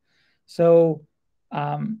 right? So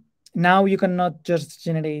now you cannot just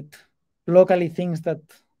generate locally things that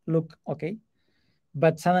look okay,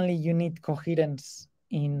 but suddenly you need coherence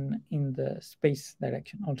in the space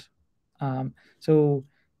direction also. So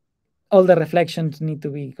all the reflections need to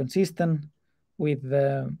be consistent with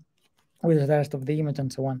the rest of the image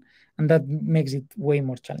and so on, and that makes it way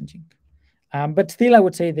more challenging. But still, I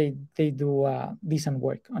would say they do decent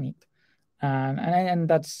work on it, and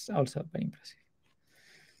that's also very impressive.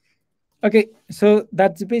 Okay, so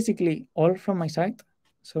that's basically all from my side.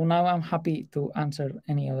 So now I'm happy to answer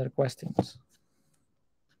any other questions.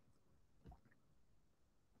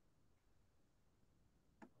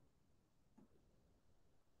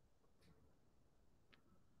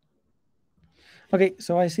 Okay,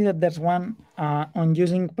 so I see that there's one on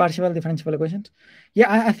using partial differentiable equations.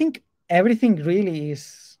 Yeah, I think everything really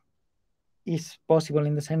is possible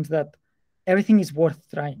in the sense that everything is worth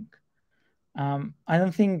trying. I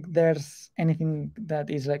don't think there's anything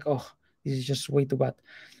that is like, oh, this is just way too bad.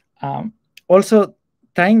 Also,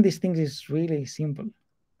 trying these things is really simple,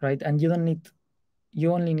 right? And you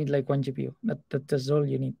only need like one GPU. That's all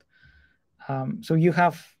you need. So you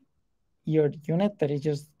have your unit that is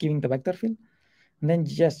just giving the vector field, and then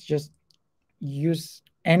just use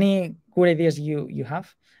any good ideas you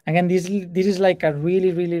have. Again, this is like a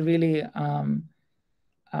really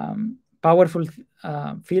powerful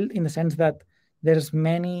field in the sense that there's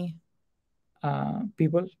many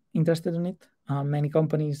people interested in it, many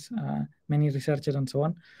companies, many researchers, and so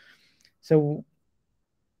on. So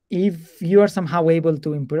if you are somehow able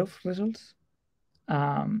to improve results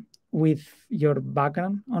with your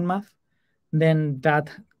background on math, then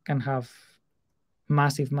that can have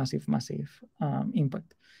massive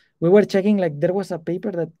impact. We were checking, like there was a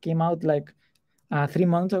paper that came out like 3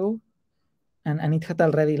 months ago, and it had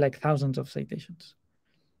already like thousands of citations.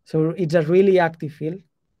 So it's a really active field,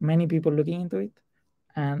 many people looking into it,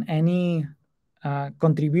 and any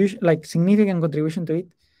contribution, like significant contribution to it,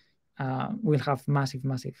 will have massive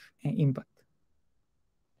impact.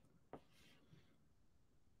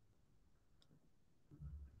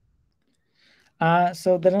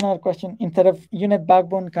 So there's another question. Instead of unit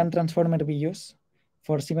backbone, can transformer be used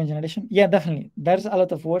for sequence generation? Yeah, definitely. There's a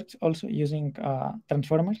lot of work also using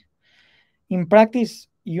transformers. In practice,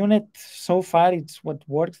 unit so far it's what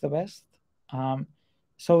works the best.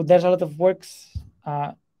 So there's a lot of works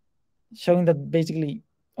showing that basically,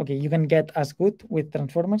 okay, you can get as good with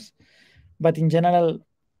transformers, but in general,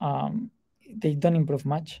 they don't improve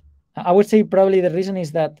much. I would say probably the reason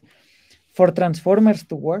is that for transformers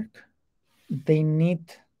to work, they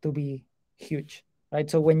need to be huge, right?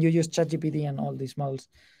 So when you use ChatGPT and all these models,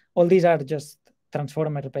 all these are just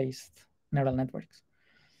transformer-based neural networks.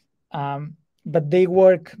 But they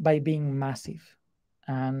work by being massive.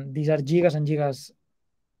 And these are gigas and gigas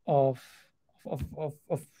of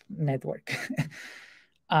network.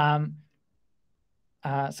 So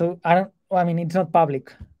I mean, it's not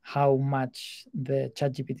public how much the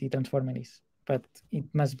ChatGPT transformer is, but it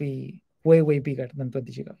must be way bigger than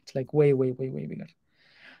 20 giga. It's like way bigger.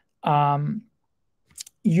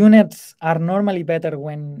 Units are normally better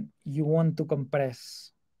when you want to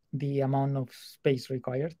compress the amount of space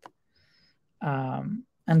required. And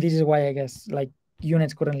this is why I guess like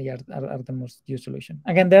units currently are the most used solution.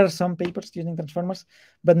 Again, there are some papers using transformers,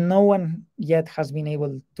 but no one yet has been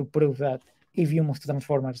able to prove that if you move to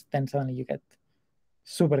transformers, then suddenly you get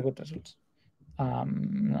super good results.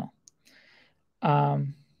 No.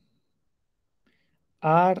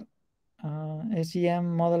 Are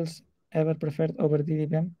SEM models ever preferred over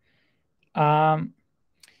DDPM?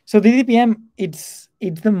 So DDPM, it's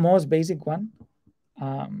the most basic one.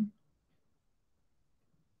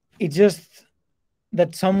 it's just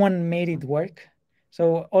that someone made it work. So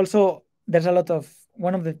also there's a lot of,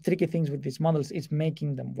 one of the tricky things with these models is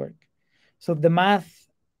making them work. So the math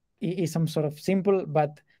is some sort of simple,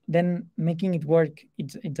 but then making it work,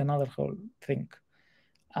 it's another whole thing.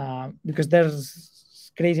 Because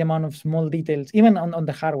there's crazy amount of small details, even on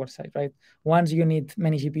the hardware side, right? Once you need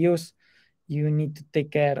many GPUs, you need to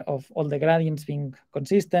take care of all the gradients being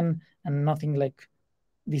consistent and nothing like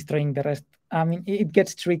destroying the rest. I mean, it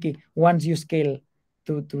gets tricky once you scale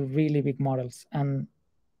to really big models and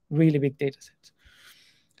really big data sets.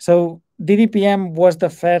 So DDPM was the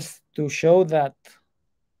first to show that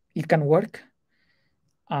it can work.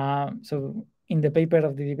 So in the paper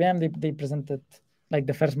of DDPM, they presented like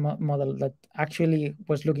the first model that actually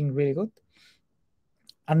was looking really good.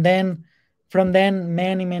 And then from then,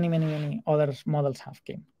 many other models have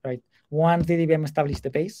came, right? Once DDPM established the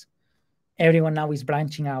base, everyone now is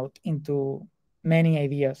branching out into many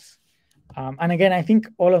ideas. And again, I think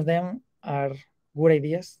all of them are good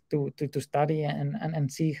ideas to study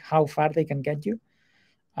and see how far they can get you.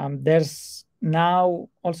 There's now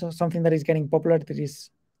also something that is getting popular, that is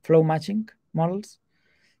flow matching models.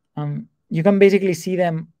 You can basically see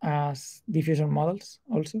them as diffusion models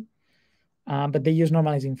also, but they use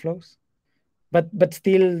normalizing flows. But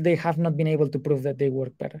still, they have not been able to prove that they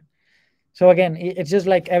work better. So again, it's just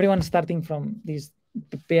like everyone's starting from this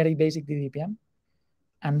very basic DDPM,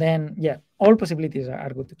 and then yeah, all possibilities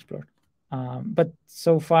are good to explore. But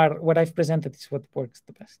so far, what I've presented is what works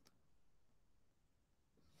the best.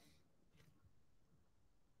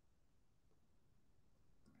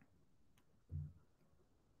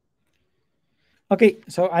 Okay,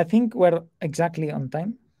 so I think we're exactly on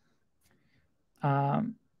time.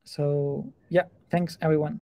 So yeah, thanks everyone.